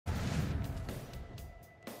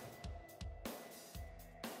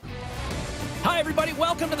everybody.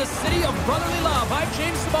 Welcome to the City of Brotherly Love. I'm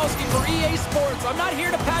James Cebulski for EA Sports. I'm not here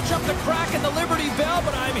to patch up the crack in the Liberty Bell,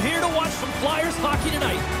 but I'm here to watch some Flyers hockey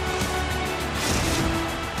tonight.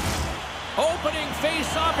 Opening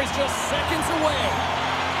face-off is just seconds away.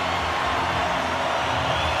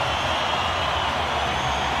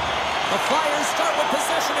 The Flyers start with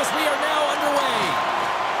possession as we are now underway.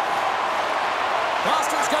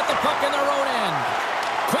 Boston's got the puck in their own end.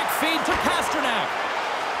 Quick feed to Pastrnak.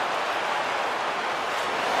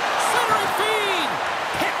 Centering feed.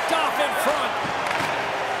 Picked off in front.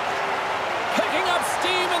 Picking up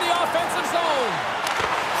steam in the offensive zone.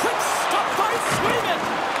 Quick stop by Swayman.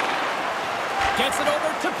 Gets it over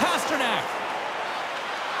to Pastrnak.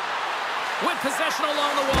 With possession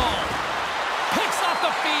along the wall. Picks off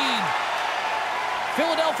the feed.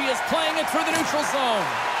 Philadelphia is playing it through the neutral zone.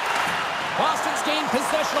 Boston's gained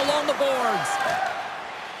possession along the boards.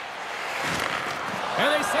 And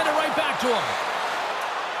they send it right back to him.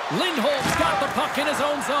 Lindholm's got the puck in his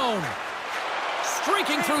own zone.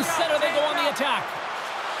 Streaking through center, they go on the attack.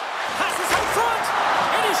 Passes out front.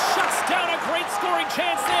 And he shuts down a great scoring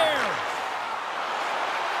chance there.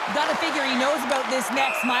 Gotta figure he knows about this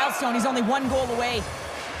next milestone. He's only one goal away.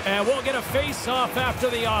 And we'll get a face-off after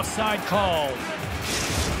the offside call.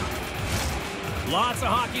 Lots of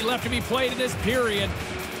hockey left to be played in this period.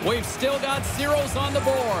 We've still got zeros on the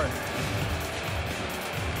board.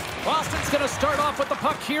 Boston's going to start off with the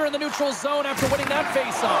puck here in the neutral zone after winning that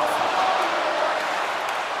face-off.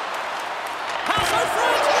 Pass out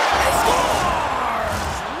front! He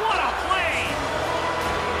scores! What a play!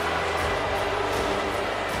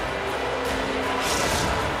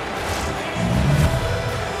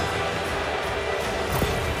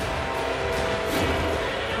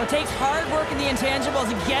 Well, it takes hard work in the intangibles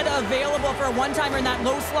to get available for a one-timer in that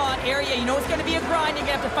low slot area. You know it's going to be a grind. You're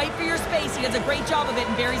going to have to fight for your space. He does a great job of it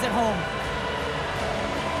and buries it home.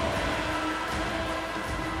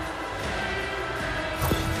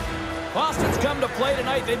 Boston's come to play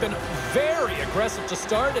tonight. They've been very aggressive to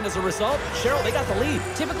start, and as a result, Cheryl, they got the lead.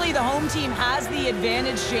 Typically, the home team has the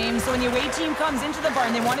advantage, James. So when the away team comes into the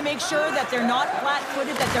barn, they want to make sure that they're not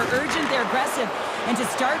flat-footed, that they're urgent, they're aggressive. And to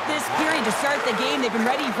start this period, to start the game, they've been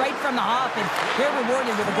ready right from the hop, and they're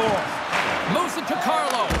rewarded with a goal. Moves it to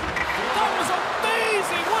Carlo. That was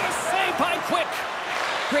amazing! What a save by Quick!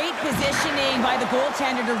 Great positioning by the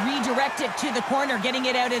goaltender to redirect it to the corner,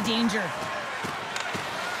 getting it out of danger.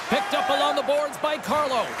 Picked up along the boards by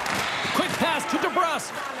Carlo. Quick pass to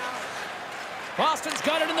DeBrusque. Boston's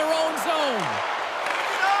got it in their own zone.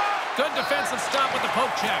 Good defensive stop with the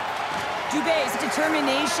poke check. Dubé's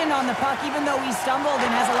determination on the puck, even though he stumbled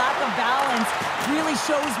and has a lack of balance, really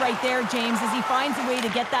shows right there, James, as he finds a way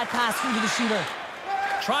to get that pass through to the shooter.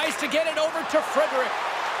 Tries to get it over to Frederick.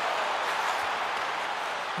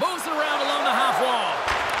 Moves it around along the half wall.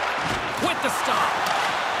 With the stop.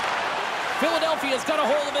 Philadelphia's got a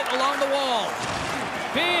hold of it along the wall.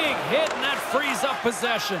 Big hit, and that frees up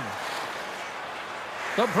possession.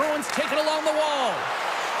 The Bruins take it along the wall.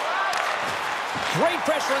 Great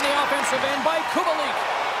pressure in the offensive end by Kubalik.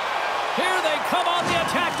 Here they come on the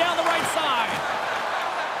attack down the right side.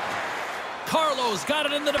 Carlo's got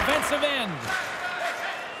it in the defensive end.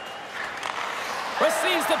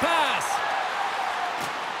 Receives the pass.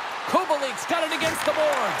 Kubalik's got it against the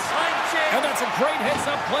boards. And that's a great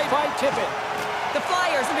heads-up play by Tippett. The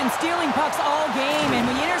Flyers have been stealing pucks all game, and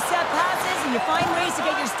when you intercept passes and you find ways to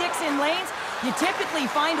get your sticks in lanes, you typically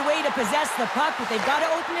find a way to possess the puck, but they've got to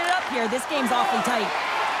open it up here. This game's awfully tight.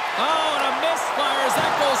 Oh, and a miss, Flyers.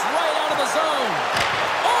 That goes right out of the zone.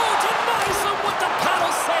 Oh, denies him with the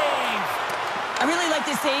paddle save. I really like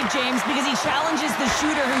this save, James, because he challenges the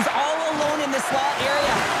shooter who's all alone in the slot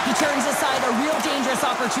area. He turns aside a real dangerous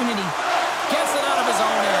opportunity. Gets it out of his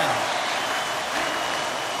own end.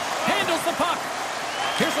 Handles the puck.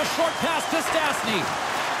 Here's a short pass to Stastny.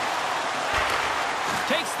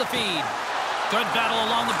 Takes the feed. Good battle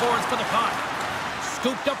along the boards for the puck.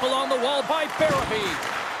 Scooped up along the wall by Barabee.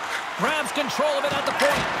 Grabs control of it at the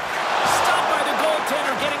point. Stopped by the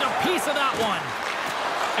goaltender, getting a piece of that one.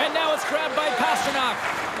 And now it's grabbed by Pastrnak.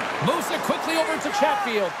 Moves it quickly over to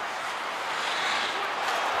Chatfield.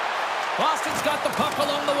 Boston's got the puck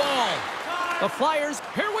along the wall. The Flyers,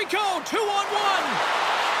 here we go, 2-on-1.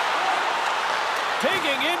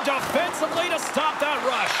 Digging in defensively to stop that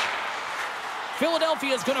rush.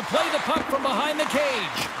 Philadelphia's going to play the puck from behind the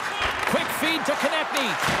cage. Quick feed to Konechny.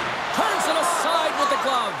 Turns it aside with the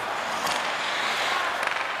glove.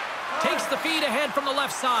 Takes the feed ahead from the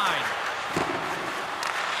left side.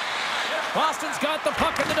 Boston's got the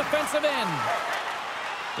puck in the defensive end.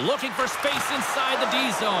 Looking for space inside the D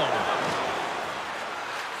zone.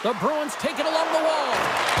 The Bruins take it along the wall.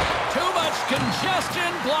 Too much congestion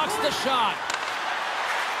blocks the shot.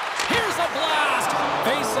 Here's a blast.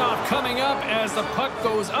 Face-off coming up as the puck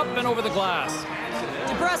goes up and over the glass.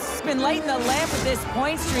 DeBrusk's been lighting the lamp with this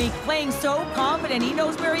point streak, playing so confident. He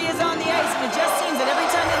knows where he is on the ice, and it just seems that every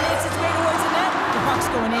time he makes its way towards the net, the puck's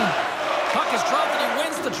going in. Puck is dropped and he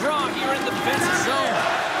wins the draw here in the defensive zone.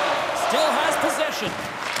 Still has possession.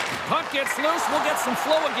 Puck gets loose. We'll get some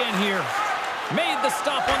flow again here. Made the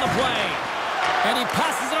stop on the play. And he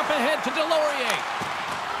passes it up ahead to Delorier.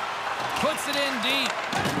 Puts it in deep.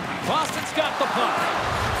 Boston's got the puck.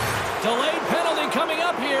 Delayed penalty coming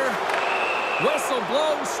up here. Whistle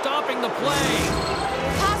blows, stopping the play.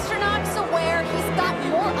 Pasternak's aware he's got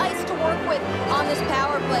more ice to work with on this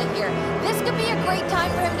power play here. This could be a great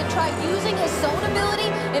time for him to try using his zone ability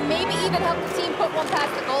and maybe even help the team put one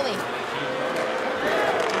past the goalie.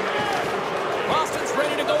 Boston's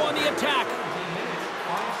ready to go on the attack.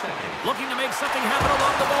 Looking to make something happen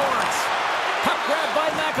along the boards. Puck grabbed by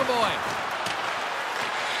McAvoy.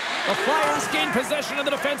 The Flyers gain possession of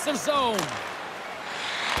the defensive zone.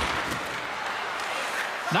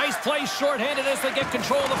 Nice play shorthanded as they get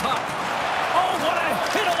control of the puck. Oh, what a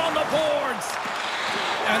hit along the boards.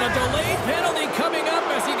 And a delayed penalty coming up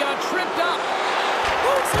as he got tripped up.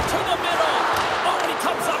 Moves it to the middle. Oh, and he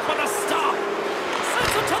comes up on a stop.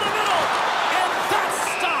 Sends it to the middle. And that's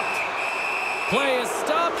stopped. Play is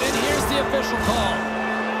stopped, and here's the official call.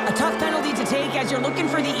 A tough penalty to take as you're looking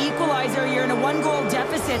for the equalizer. You're in a one-goal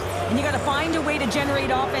deficit, and you got to find a way to generate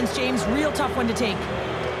offense, James. Real tough one to take.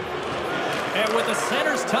 And with the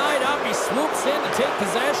centers tied up, he swoops in to take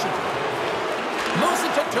possession. Moves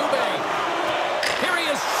it to Dubé. Here he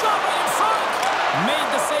is, shot right in front. Made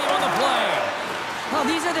the save on the play. Well,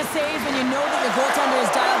 these are the saves when you know that your goaltender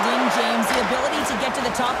is dialed in, James. The ability to get to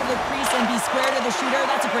the top of the crease and be square to the shooter,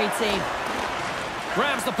 that's a great save.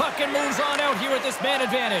 Grabs the puck and moves on out here with this man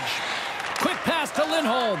advantage. Quick pass to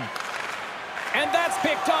Lindholm. And that's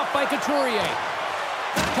picked off by Couturier.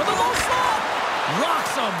 To the low slot.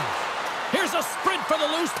 Rocks him. Here's a sprint for the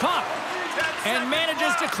loose puck. And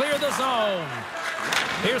manages to clear the zone.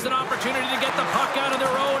 Here's an opportunity to get the puck out of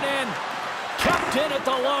their own end. Kept in at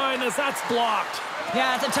the line as that's blocked.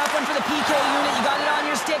 Yeah, it's a tough one for the PK unit. You got it on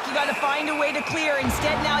your stick. You got to find a way to clear.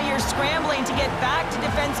 Instead, now you're scrambling to get back to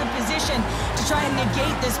defensive position to try and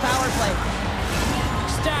negate this power play.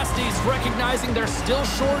 Stastny's recognizing they're still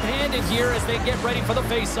short-handed here as they get ready for the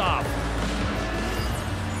face-off.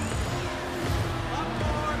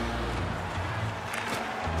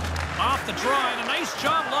 Off the draw, and a nice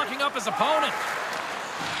job locking up his opponent.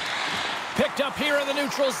 Picked up here in the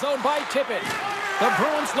neutral zone by Tippett. The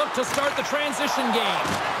Bruins look to start the transition game.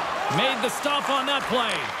 Made the stop on that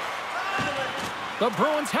play. The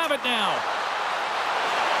Bruins have it now.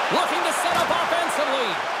 Looking to set up offensively.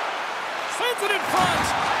 Sends it in front.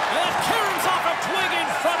 And that carries off a twig in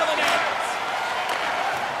front of the net.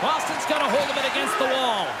 Boston's got a hold of it against the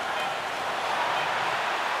wall.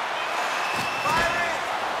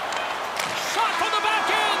 Shot from the back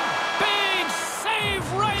end. Big save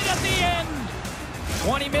right at the end.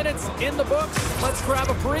 20 minutes in the books. Let's grab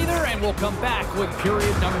a breather, and we'll come back with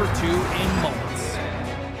period number 2 in moments.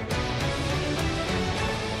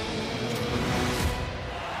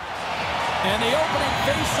 And the opening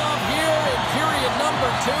face-off here in period number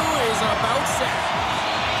 2 is about set.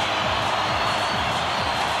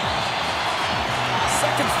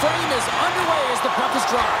 Second frame is underway as the puck is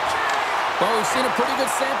dropped. Well, we've seen a pretty good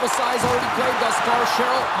sample size already played thus far.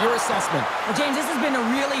 Cheryl, your assessment. Well, James, this has been a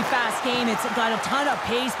really fast game. It's got a ton of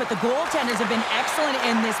pace, but the goaltenders have been excellent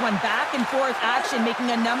in this one. Back and forth action, making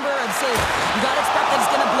a number of saves. You got to expect that it's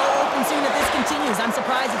going to blow open soon if this continues. I'm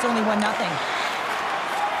surprised it's only 1-0.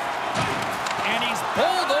 And he's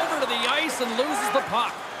bowled over to the ice and loses the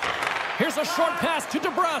puck. Here's a short pass to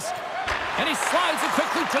DeBrusk. And he slides it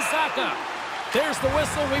quickly to Zacha. There's the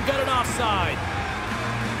whistle. We've got an offside.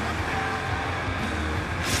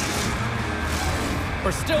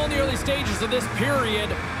 We're still in the early stages of this period.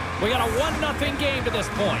 We got a 1-0 game to this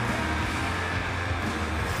point.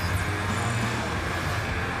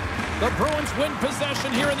 The Bruins win possession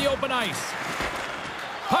here in the open ice.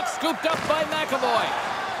 Puck scooped up by McAvoy.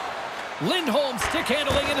 Lindholm stick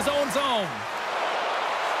handling in his own zone.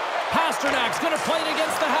 Pasternak's going to play it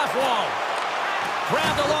against the half wall.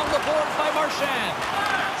 Grabbed along the boards by Marchand.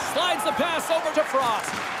 Slides the pass over to Frost.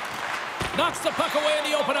 Knocks the puck away in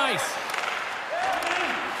the open ice.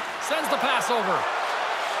 Sends the pass over.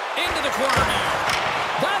 Into the corner now.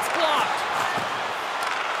 That's blocked.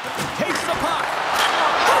 Takes the puck.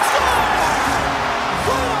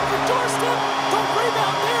 Right off the doorstep. The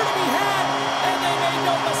rebound there to be had. And they made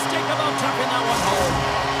no mistake about tucking that one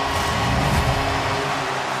home.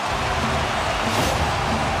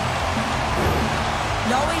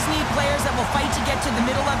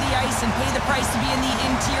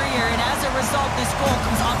 result, this goal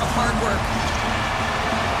comes off of hard work.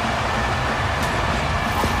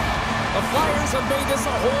 The Flyers have made this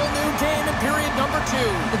a whole new game in period number 2.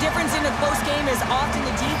 The difference in a close game is often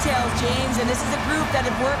the details, James, and this is a group that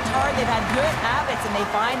have worked hard. They've had good habits, and they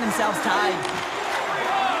find themselves tied.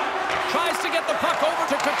 Tries to get the puck over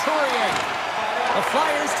to Couturier. The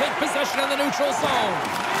Flyers take possession in the neutral zone.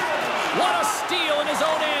 What a steal in his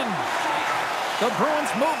own end. The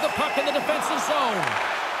Bruins move the puck in the defensive zone.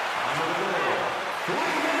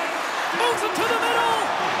 Moves it to the middle,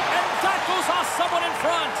 and that goes off someone in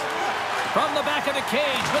front. From the back of the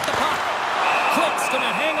cage with the puck. Quick's going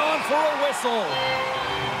to hang on for a whistle.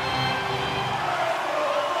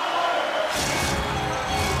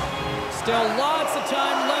 Still lots of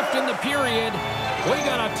time left in the period. We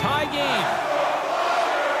got a tie game.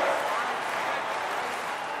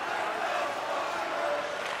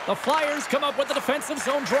 The Flyers come up with the defensive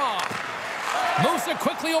zone draw. Moves it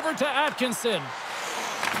quickly over to Atkinson.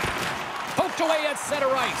 Poked away at center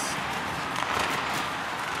ice.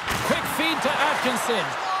 Quick feed to Atkinson.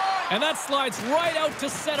 And that slides right out to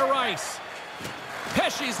center ice.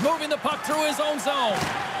 Pesci's moving the puck through his own zone.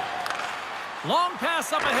 Long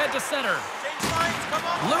pass up ahead to center.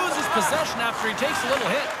 Loses possession after he takes a little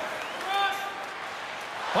hit.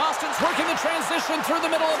 Boston's working the transition through the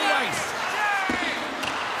middle of the ice.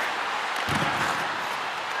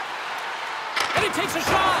 And he takes a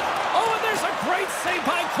shot. Oh, and there's a great save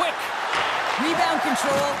by Quick. Rebound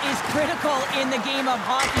control is critical in the game of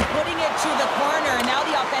hockey. Putting it to the corner, and now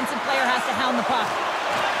the offensive player has to hound the puck.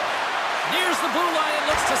 Nears the blue line and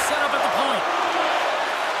looks to set up at the point.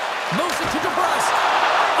 Moves it to DeBrusque.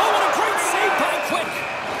 Oh, and a great save by Quick.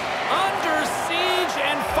 Under siege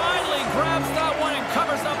and finally grabs that one and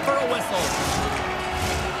covers up for a whistle.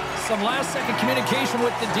 Some last-second communication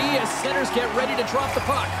with the D as centers get ready to drop the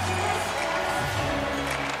puck.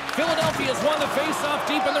 Philadelphia's won the face-off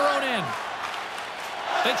deep in their own end.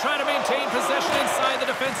 They try to maintain possession inside the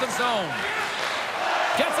defensive zone.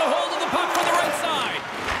 Gets a hold of the puck from the right side.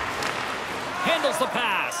 Handles the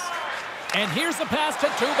pass. And here's the pass to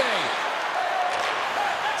Dubé.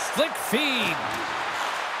 Slick feed.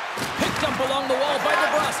 Picked up along the wall by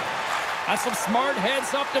DeBrusque. That's some smart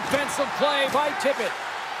heads-up defensive play by Tippett.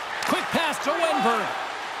 Quick pass to Wenberg.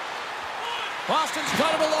 Boston's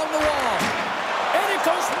got him along the wall. And it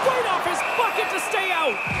goes right off his bucket to stay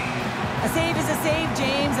out. A save is a save,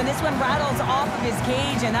 James, and this one rattles off of his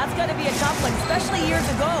cage, and that's got to be a tough one, especially years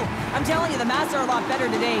ago. I'm telling you, the Mavs are a lot better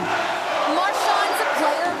today. Marchand's a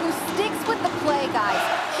player who sticks with the play, guys.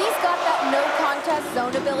 He's got that no-contest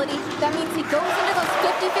zone ability. That means he goes into those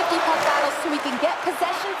 50-50 puck battles so he can get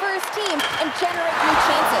possession for his team and generate new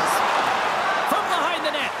chances. From behind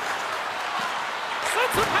the net.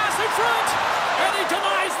 Sends a pass in front, and he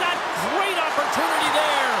denies that great opportunity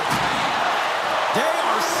there. They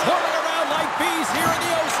are swarming around like bees here in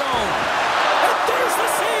the O-zone. And there's the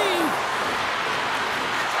save.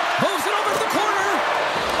 Moves it over to the corner.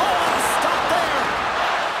 Oh, stop there.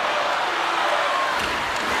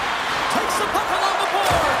 Takes the puck along the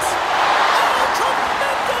boards. Oh,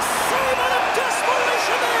 tremendous save out of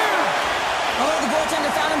desperation there. Oh, the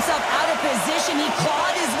goaltender found himself out of position. He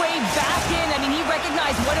clawed his way back in. I mean, he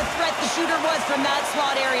recognized what a threat the shooter was from that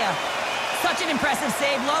slot area. Such an impressive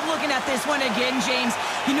save. Love looking at this one again, James.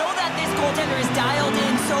 You know that this goaltender is dialed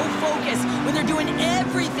in, so focused when they're doing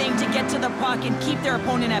everything to get to the puck and keep their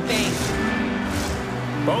opponent at bay.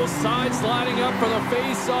 Both sides lining up for the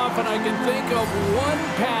face-off, and I can think of one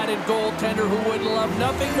padded goaltender who would love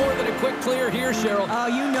nothing more than a quick clear here, Cheryl. Oh,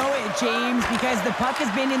 you know it, James, because the puck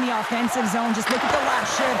has been in the offensive zone. Just look at the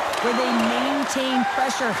last shift where they maintained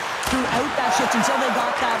pressure throughout that shift until they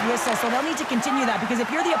got that whistle. So they'll need to continue that, because if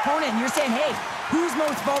you're the opponent and you're saying, hey, who's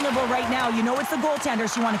most vulnerable right now? You know it's the goaltender,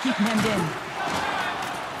 so you want to keep him hemmed in.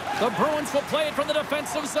 The Bruins will play it from the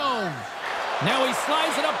defensive zone. Now he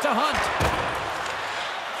slides it up to Hunt.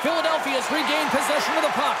 Philadelphia's regained possession of the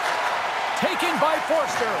puck. Taken by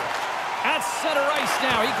Forster. At center ice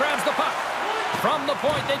now. He grabs the puck. From the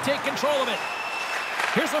point, they take control of it.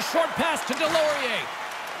 Here's a short pass to Delorier.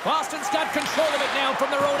 Boston's got control of it now from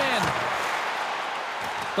their own end.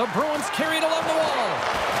 The Bruins carry it along the wall.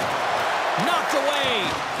 Knocked away.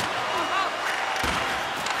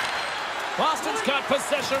 Boston's got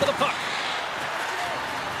possession of the puck.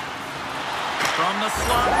 From the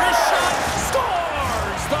slot, wrist shot, scores!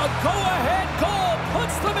 The go-ahead goal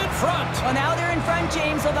puts them in front. Well, now they're in front,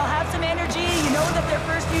 James, so they'll have some energy. You know that their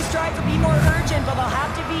first few strides will be more urgent, but they'll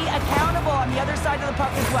have to be accountable on the other side of the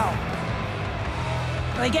puck as well.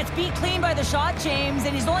 Well, he gets beat clean by the shot, James,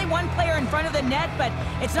 and he's only one player in front of the net, but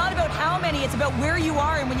it's not about how many, it's about where you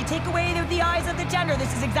are, and when you take away the eyes of the defender,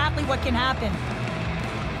 this is exactly what can happen.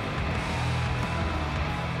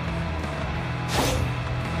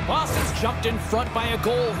 Boston's jumped in front by a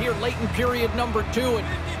goal here late in period number 2, and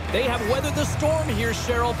they have weathered the storm here,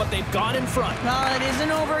 Cheryl, but they've gone in front. Well, it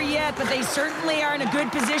isn't over yet, but they certainly are in a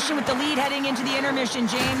good position with the lead heading into the intermission,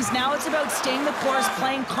 James. Now it's about staying the course,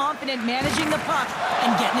 playing confident, managing the puck,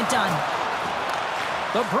 and getting it done.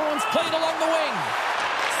 The Bruins played along the wing.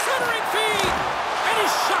 Centering feed! And he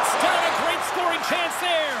shuts down a great scoring chance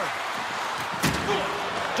there.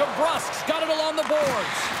 DeBrusk's got it along the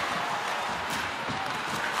boards.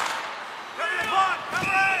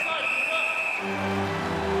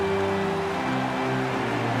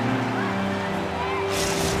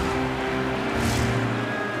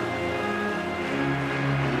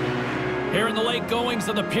 Here in the late goings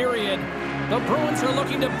of the period, the Bruins are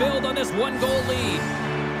looking to build on this one-goal lead.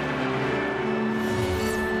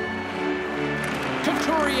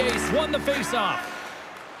 Couturier's won the faceoff.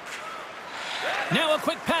 Now a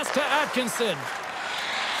quick pass to Atkinson.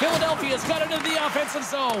 Philadelphia's got it into the offensive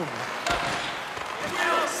zone.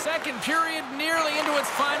 Second period nearly into its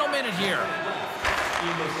final minute here.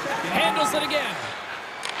 Handles it again.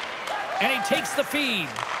 And he takes the feed.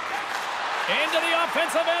 Into the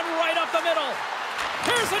offensive end, right up the middle.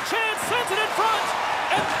 Here's a chance, sends it in front,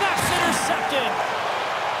 and that's intercepted.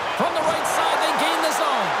 From the right side, they gain the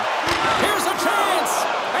zone. Here's a chance,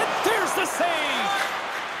 and there's the save.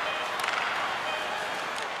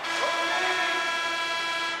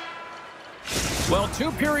 Well,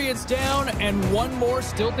 2 periods down and 1 more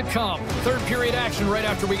still to come. Third period action right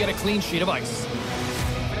after we get a clean sheet of ice.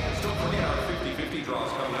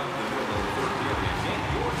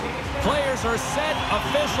 Players are set,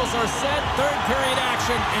 officials are set, third period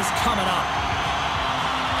action is coming up.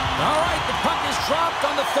 All right, the puck is dropped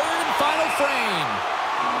on the third and final frame.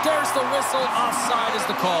 There's the whistle, offside is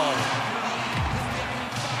the call.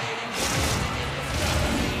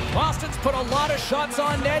 Boston's put a lot of shots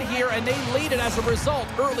on net here, and they lead it as a result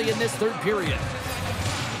early in this third period.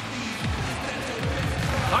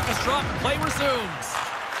 Puck is dropped, play resumes.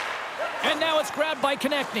 And now it's grabbed by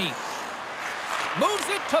Konechny. Moves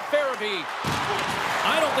it to Farabee.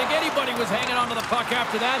 I don't think anybody was hanging on to the puck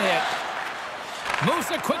after that hit.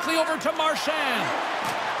 Moves it quickly over to Marchand.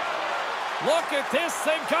 Look at this.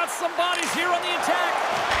 They've got some bodies here on the attack.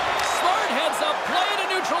 Smart heads up play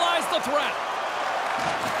to neutralize the threat.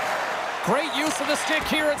 Great use of the stick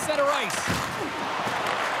here at center ice.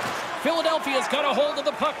 Philadelphia's got a hold of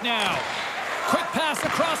the puck now. Quick pass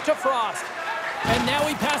across to Frost. And now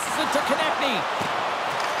he passes it to Konechny.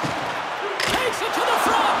 Takes it to the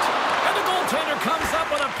front, and the goaltender comes up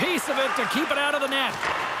with a piece of it to keep it out of the net.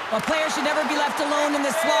 Well, players should never be left alone in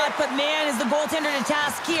the slot, but man, is the goaltender to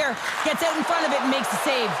task here. Gets out in front of it and makes the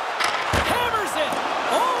save. Hammers it.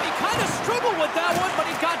 Oh, he kind of struggled with that one, but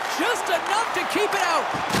he got just enough to keep it out.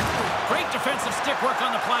 Great defensive stick work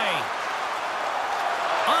on the play.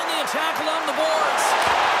 On the attack along the boards.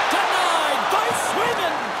 Denied by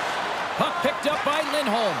Swayman. Puck picked up by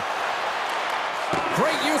Lindholm.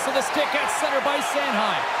 Great use of the stick at center by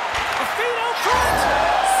Sanheim. A feed out front.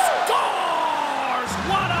 Scores!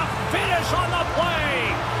 What a finish on the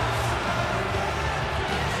play!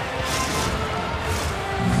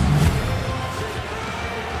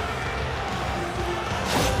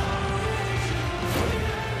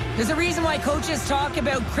 There's a reason why coaches talk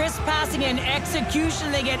about crisp passing and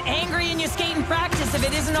execution. They get angry and you skate in practice if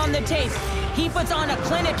it isn't on the tape. He puts on a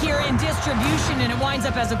clinic here in distribution, and it winds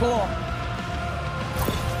up as a goal.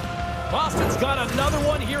 Boston's got another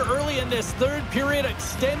one here early in this third period,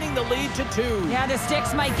 extending the lead to 2. Yeah, the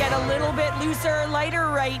sticks might get a little bit looser, lighter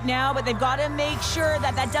right now, but they've got to make sure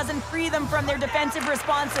that that doesn't free them from their defensive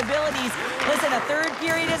responsibilities. Listen, a third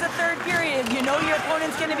period is a third period. You know your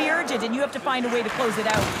opponent's going to be urgent, and you have to find a way to close it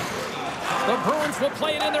out. The Bruins will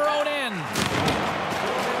play it in their own end.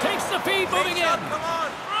 Takes the feed, moving in. Come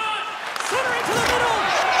on. Centering to the middle.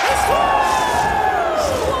 He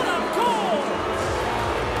scores! What a goal!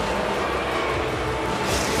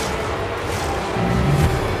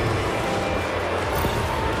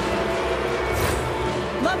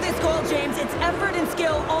 Love this goal, James. It's effort and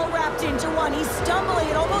skill all wrapped into one. He's stumbling.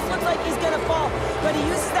 It almost looks like he's going to fall, but he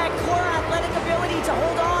uses that core athletic ability to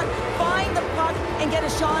hold on, find the puck, and get a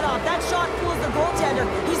shot off. That shot fools the goaltender.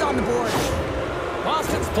 He's on the board.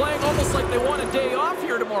 Boston's playing almost like they want a day off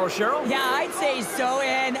here tomorrow, Cheryl. Yeah, I'd say so,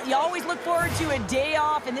 and you always look forward to a day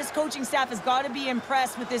off, and this coaching staff has got to be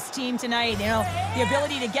impressed with this team tonight. You know, the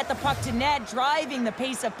ability to get the puck to net, driving the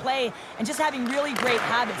pace of play, and just having really great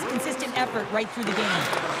habits, consistent effort right through the game.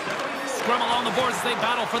 Scrum along the boards as they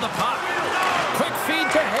battle for the puck. Quick feed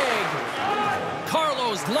to Haig.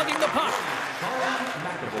 Carlos lugging the puck.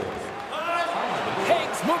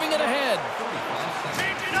 Haig's moving it ahead.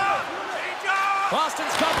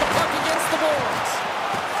 Boston's got the puck against the boards.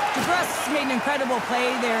 DeBrusk made an incredible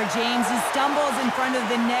play there, James. He stumbles in front of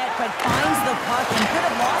the net, but finds the puck and could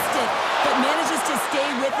have lost it, but manages to stay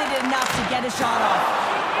with it enough to get a shot off.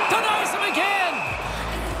 Denies him again!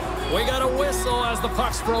 We got a whistle as the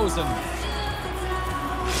puck's frozen.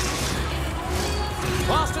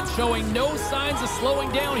 Boston's showing no signs of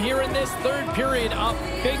slowing down here in this third period, up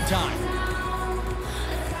big time.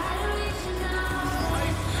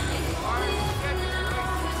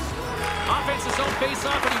 Offense his own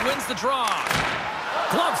face-off, and he wins the draw.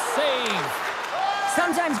 Glove save.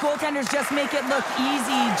 Sometimes goaltenders just make it look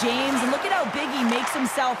easy, James. And look at how big he makes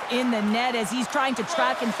himself in the net as he's trying to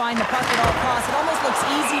track and find the puck at all costs. It almost looks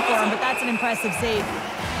easy for him, but that's an impressive save.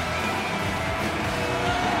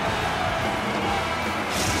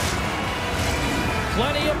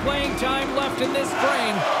 Plenty of playing time left in this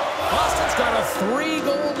frame. Boston's got a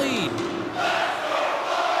 3-goal lead.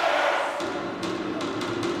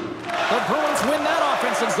 The Bruins win that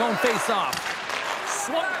offensive zone face-off.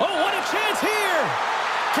 Oh, what a chance here!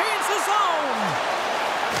 Gains the zone!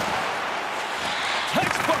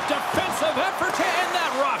 Textbook defensive effort to end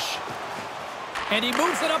that rush. And he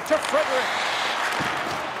moves it up to Frederick.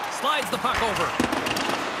 Slides the puck over.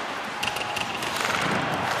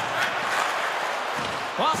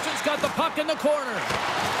 Boston's got the puck in the corner.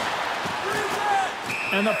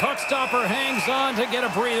 And the puck stopper hangs on to get a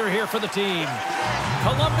breather here for the team.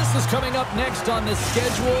 Columbus is coming up next on the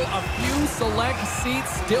schedule. A few select seats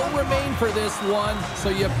still remain for this one, so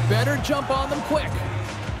you better jump on them quick.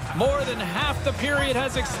 More than half the period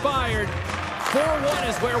has expired. 4-1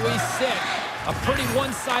 is where we sit. A pretty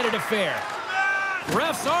one-sided affair.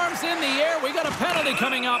 Ref's arms in the air. We got a penalty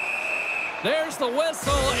coming up. There's the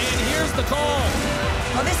whistle, and here's the call.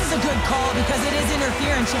 Well, this is a good call because it is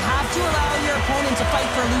interference. You have to allow your opponent to fight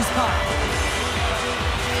for a loose puck.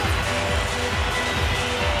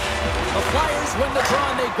 The Flyers win the draw,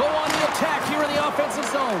 and they go on the attack here in the offensive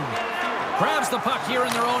zone. Grabs the puck here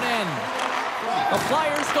in their own end. The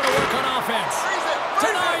Flyers going to work on offense.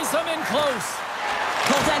 Denies them in close.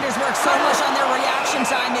 Goaltenders work so much on their reaction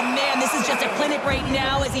time, and man, this is just a clinic right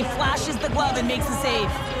now as he flashes the glove and makes the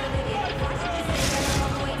save.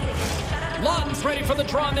 Lawton's ready for the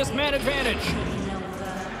draw on this man advantage.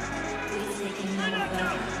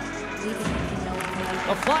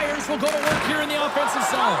 The Flyers will go to work here in the offensive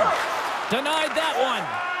zone. Denied that one.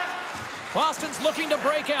 Boston's looking to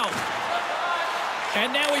break out.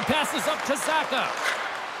 And now he passes up to Zaka.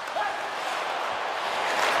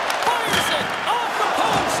 Fires it off the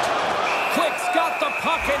post. Quick's got the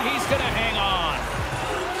puck, and he's going to hang on.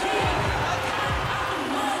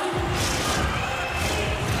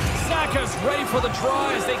 Zaka's ready for the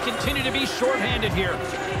draw as they continue to be shorthanded here.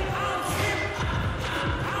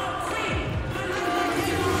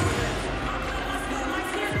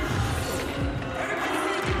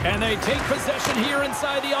 And they take possession here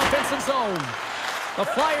inside the offensive zone. The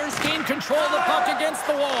Flyers gain control of the puck against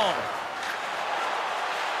the wall.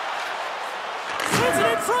 Sends it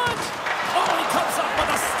in front. Oh, he comes up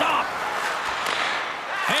with a stop.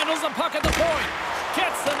 Handles the puck at the point.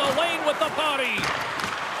 Gets in the lane with the body.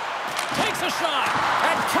 Takes a shot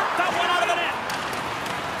and kept that one out of the net.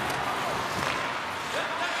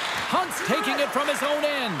 Hunt's taking it from his own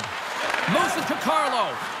end. Moves it to Carlo.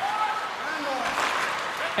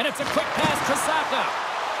 And it's a quick pass to Saka.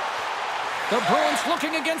 The Bruins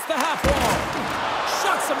looking against the half wall.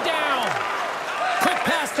 Shuts him down. Quick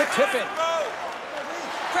pass to Tippett.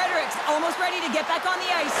 Fredericks almost ready to get back on the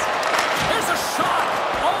ice. There's a shot.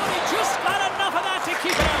 Oh, he just got enough of that to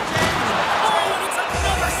keep it out. Oh, and it's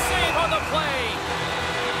another save on the play.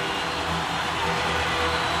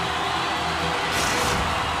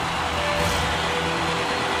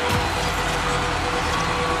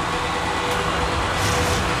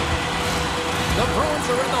 The Bruins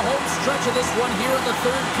are in the home stretch of this one here in the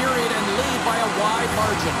third period and lead by a wide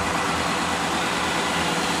margin.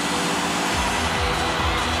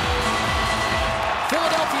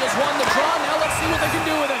 Philadelphia's won the draw. Now let's see what they can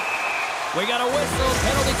do with it. We got a whistle.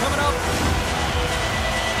 Penalty coming up.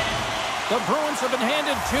 The Bruins have been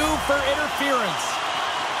handed 2 for interference.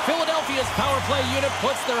 Philadelphia's power play unit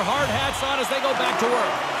puts their hard hats on as they go back to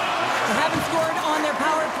work. They haven't scored on their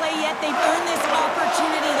power play yet. They've earned this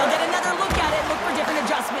opportunity. They'll get another look at it, look for different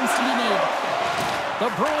adjustments to be made. The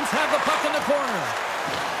Bruins have the puck in the corner.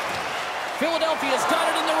 Philadelphia's got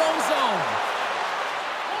it in their own zone.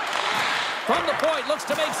 From the point, looks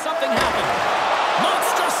to make something happen.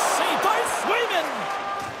 Monster save by Swayman.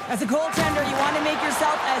 As a goaltender, you want to make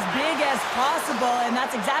yourself as big as possible, and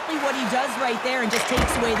that's exactly what he does right there and just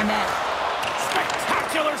takes away the net.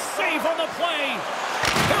 Spectacular save on the play.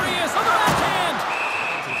 There he is on the backhand.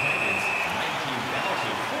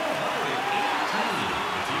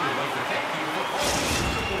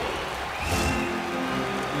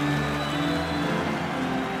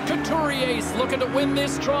 Couturier's looking to win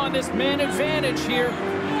this draw on this man advantage here.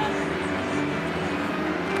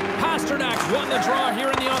 Pasternak won the draw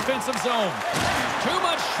here in the offensive zone. Too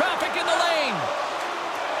much traffic in the lane.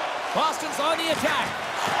 Boston's on the attack.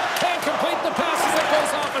 Can't complete the pass as it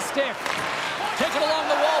goes off a stick. Taken along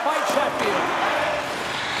the wall by Chatfield.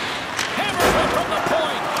 Hammers it from the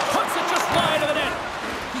point. Puts it just wide of the net.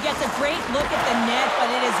 He gets a great look at the net, but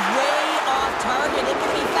it is way off target. It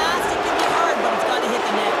can be fast, it can be hard, but it's got to hit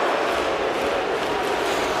the net.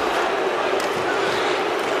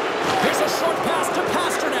 Here's a short pass to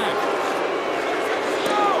Pasternak.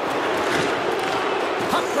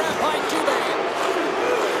 Puck grab by Dubé.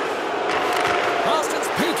 Boston's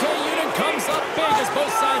PK unit comes up big as both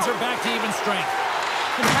sides are back to even strength.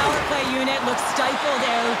 The power play unit looks stifled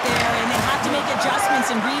out there, and they have to make adjustments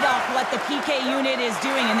and read off what the PK unit is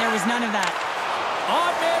doing, and there was none of that.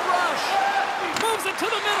 Odd-man rush. Moves it to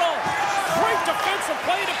the middle. Great defensive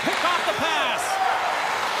play to pick off the pass.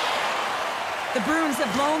 The Bruins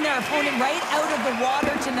have blown their opponent right out of the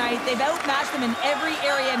water tonight. They've outmatched them in every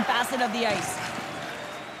area and facet of the ice.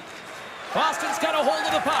 Boston's got a hold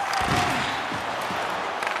of the puck.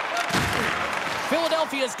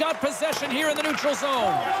 Philadelphia's got possession here in the neutral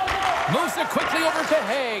zone. Moves it quickly over to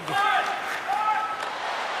Haig.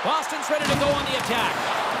 Boston's ready to go on the attack.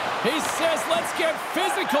 He says, let's get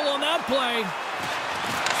physical on that play.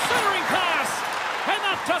 Centering pass, and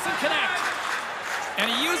that doesn't connect.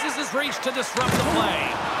 And he uses his reach to disrupt the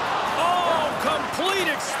play. Oh, complete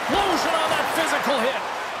explosion on that physical hit.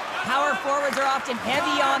 Power forwards are often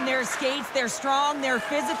heavy on their skates. They're strong, they're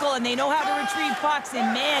physical, and they know how to retrieve pucks.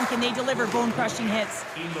 And man, can they deliver bone-crushing hits.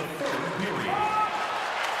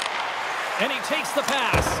 And he takes the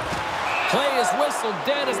pass. Play is whistled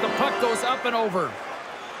dead as the puck goes up and over.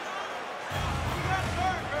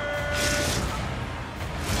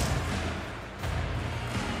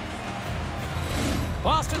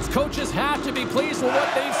 Boston's coaches have to be pleased with what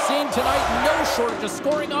they've seen tonight. No shortage of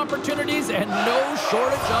scoring opportunities and no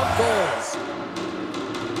shortage of goals.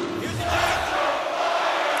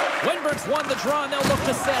 Windberg's won the draw and they'll look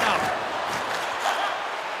to set up.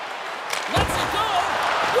 Lets it go.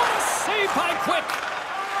 What a save by Quick.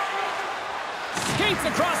 Skates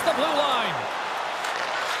across the blue line.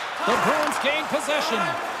 The Bruins gain possession.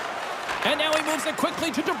 And now he moves it quickly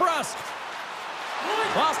to DeBrusque.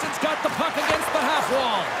 Boston's got the puck against the half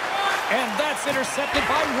wall. And that's intercepted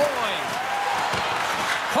by Roy.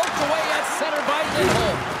 Poked away at center by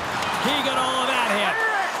Lindholm. He got all of that hit.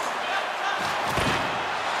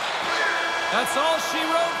 That's all she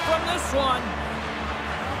wrote from this one.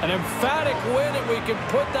 An emphatic win, and we can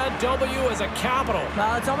put that W as a capital.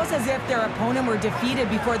 Well, it's almost as if their opponent were defeated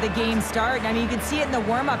before the game started. I mean, you can see it in the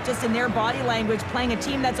warm-up, just in their body language, playing a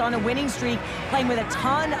team that's on a winning streak, playing with a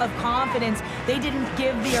ton of confidence. They didn't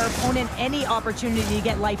give their opponent any opportunity to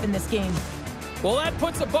get life in this game. Well, that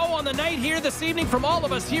puts a bow on the night here this evening from all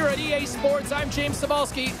of us here at EA Sports. I'm James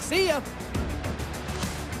Cybulski. See ya.